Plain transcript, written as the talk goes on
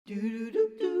We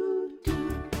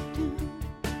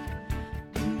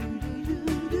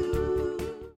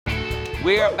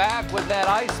are back with that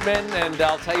Iseman, and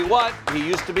I'll tell you what, he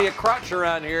used to be a crutch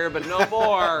around here, but no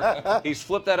more. He's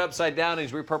flipped that upside down.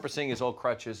 He's repurposing his old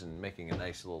crutches and making a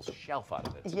nice little shelf out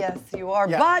of it. Yes, you are.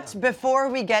 Yeah. But before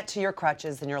we get to your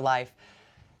crutches in your life,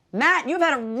 Matt, you've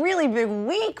had a really big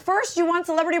week. First, you won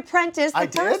Celebrity Apprentice, the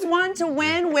first one to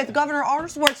win with Governor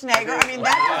Arnold Schwarzenegger. I mean,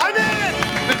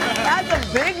 that's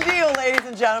a big deal, ladies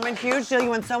and gentlemen. Huge deal. You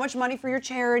won so much money for your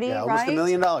charity, Yeah, right? almost $1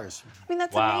 million. I mean,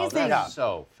 that's amazing. That's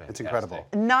so fantastic. It's incredible.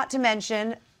 Not to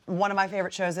mention, one of my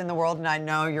favorite shows in the world, and I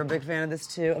know you're a big fan of this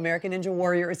too, American Ninja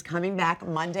Warrior is coming back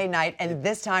Monday night, and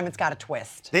this time it's got a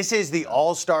twist. This is the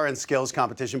All-Star and Skills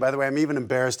competition. By the way, I'm even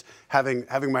embarrassed having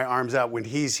my arms out when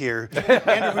he's here.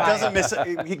 Andrew, who doesn't miss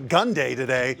gun day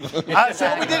today. So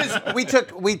what we did is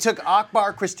we took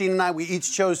Akbar, Christine, and I. We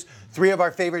each chose 3 of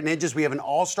our favorite ninjas. We have an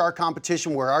all-star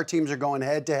competition where our teams are going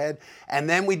head-to-head. And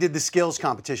then we did the skills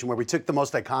competition where we took the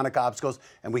most iconic obstacles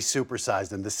and we supersized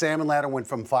them. The salmon ladder went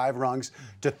from 5 rungs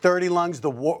to 30 rungs.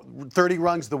 The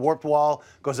warped wall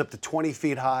goes up to 20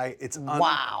 feet high.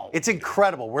 Wow. It's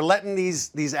incredible. We're letting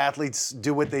these athletes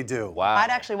do what they do. Wow. I'd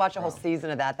actually watch a whole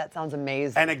season of that. That sounds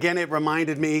amazing. And again, it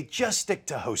reminded me, just stick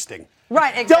to hosting.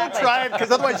 Right, exactly. Don't try it,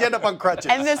 because otherwise you end up on crutches.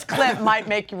 And this clip might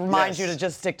remind you to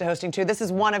just stick to hosting too. This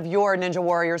is one of your Ninja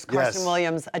Warriors, Carson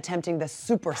Williams, attempting the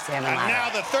Super Salmon Ladder. And now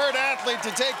the third athlete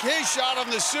to take his shot on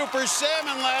the Super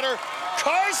Salmon Ladder,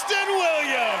 Karsten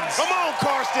Williams. Come on,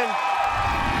 Karsten.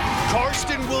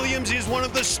 Karsten Williams is one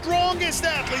of the strongest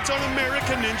athletes on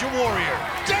American Ninja Warrior.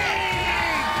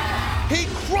 Dang! He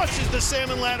crushes the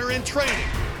salmon ladder in training,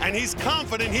 and he's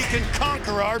confident he can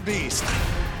conquer our beast.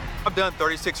 I've done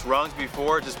 36 rungs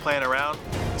before, just playing around,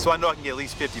 so I know I can get at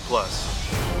least 50 plus.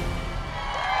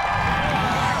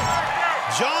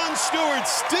 John Stewart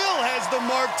still has the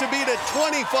mark to beat at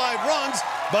 25 rungs,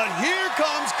 but here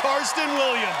comes Karsten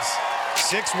Williams.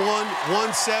 6'1",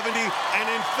 170, and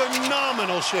in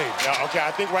phenomenal shape. Yeah, okay, I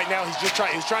think right now he's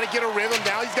trying to get a rhythm.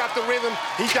 Now he's got the rhythm.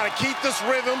 He's got to keep this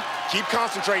rhythm, keep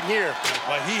concentrating here.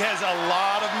 But he has a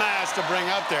lot of mass to bring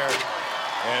up there.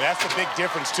 And that's the big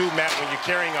difference, too, Matt, when you're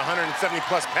carrying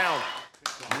 170-plus pounds.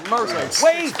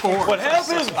 Wait, what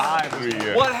happens?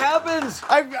 What happens?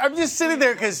 I'm just sitting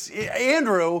there because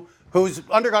Andrew, who's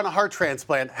undergone a heart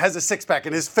transplant, has a six-pack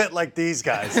and is fit like these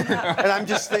guys. And I'm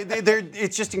just,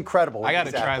 it's just incredible. I got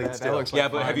to try that. That looks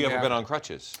like but fun, have you ever been on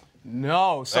crutches?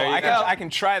 No, so There you go. I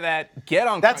can try that. Get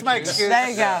on. That's my crutches. excuse. There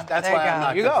you go. That's There why you I'm go.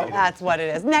 not You go. competing. That's what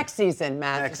it is. Next season,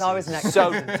 Matt. Next It's always season. next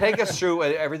So season. take us through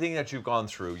everything that you've gone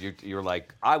through. You're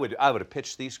like, I would have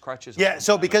pitched these crutches. Yeah,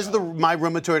 so because of my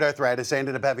rheumatoid arthritis, I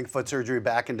ended up having foot surgery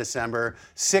back in December.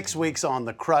 6 weeks on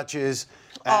the crutches,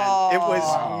 and it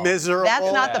was miserable.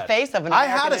 That's not the face of an I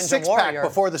American had a Ninja six-pack Warrior.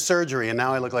 before the surgery, and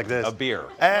now I look like this. A beer.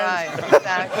 Right,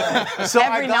 exactly. So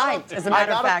Every I got night, up, as a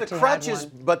matter I of got fact, up the you had crutches,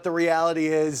 one. but the reality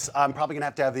is I'm probably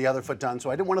going to have the other foot done, so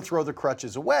I didn't want to throw the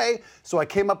crutches away, so I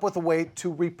came up with a way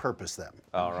to repurpose them.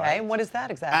 All right. Okay, and what is that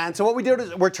exactly? And so what we did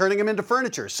is we're turning them into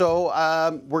furniture. So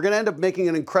we're going to end up making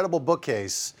an incredible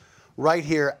bookcase right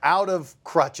here out of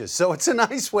crutches. So it's a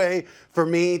nice way for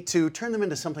me to turn them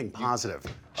into something positive.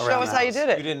 Show us how you did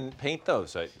You it. didn't paint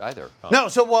those either. Huh? No,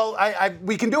 so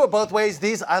we can do it both ways.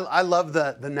 These I love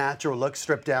the natural look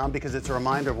stripped down because it's a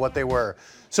reminder of what they were.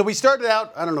 So we started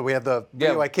out, I don't know, we have the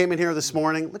video. Yeah. I came in here this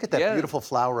morning. Look at that beautiful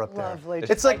flower up there. Lovely.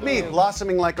 It's like me,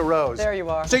 blossoming like a rose. There you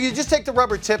are. So you just take the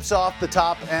rubber tips off the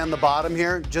top and the bottom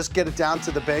here, just get it down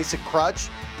to the basic crutch.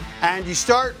 And you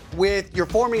start with, you're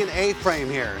forming an A-frame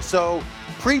here. So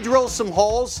pre-drill some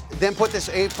holes, then put this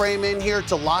A-frame in here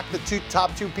to lock the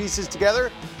top two pieces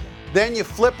together. Then you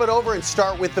flip it over and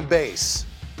start with the base.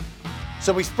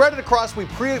 So we spread it across, we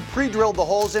pre-drilled the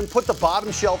holes in, put the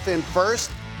bottom shelf in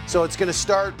first. So it's gonna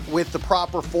start with the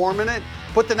proper form in it.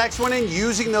 Put the next one in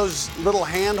using those little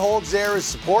handholds there as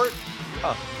support.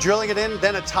 Drilling it in,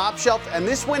 then a top shelf. And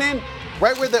this went in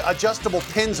right where the adjustable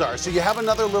pins are. So you have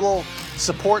another little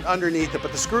support underneath it,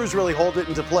 but the screws really hold it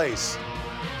into place.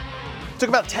 Took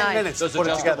about 10 minutes Those to put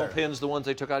it adjustable together. pins, the ones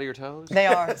they took out of your toes? They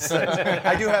are.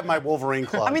 I do have my Wolverine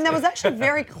claws. I mean, that was actually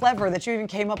very clever that you even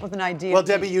came up with an idea. Well,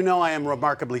 Debbie, you know I am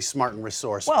remarkably smart and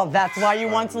resourceful. Well, that's why you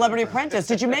won Celebrity Apprentice.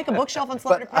 Did you make a bookshelf on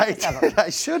Celebrity but Apprentice ever? I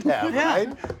should have, right?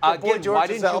 Again, Boy why George's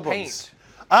didn't you albums. paint?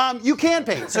 You can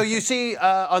paint. So you see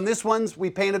on this ones, we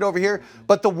painted over here.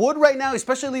 But the wood right now,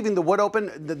 especially leaving the wood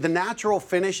open, the natural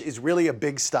finish is really a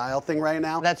big style thing right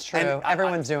now. That's true. And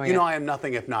Everyone's doing it. You know, I am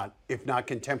nothing if not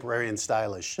contemporary and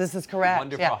stylish. This is correct.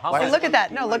 Wonderful. Yeah. How And much- look at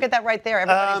that. No, look at that right there.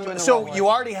 Everybody's doing the So wood. you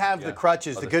already have the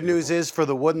crutches. The good news is for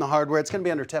the wood and the hardware, it's going to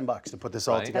be under $10 to put this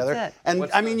all Right. together. That's it. And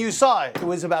I mean, you saw it. It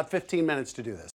was about 15 minutes to do this.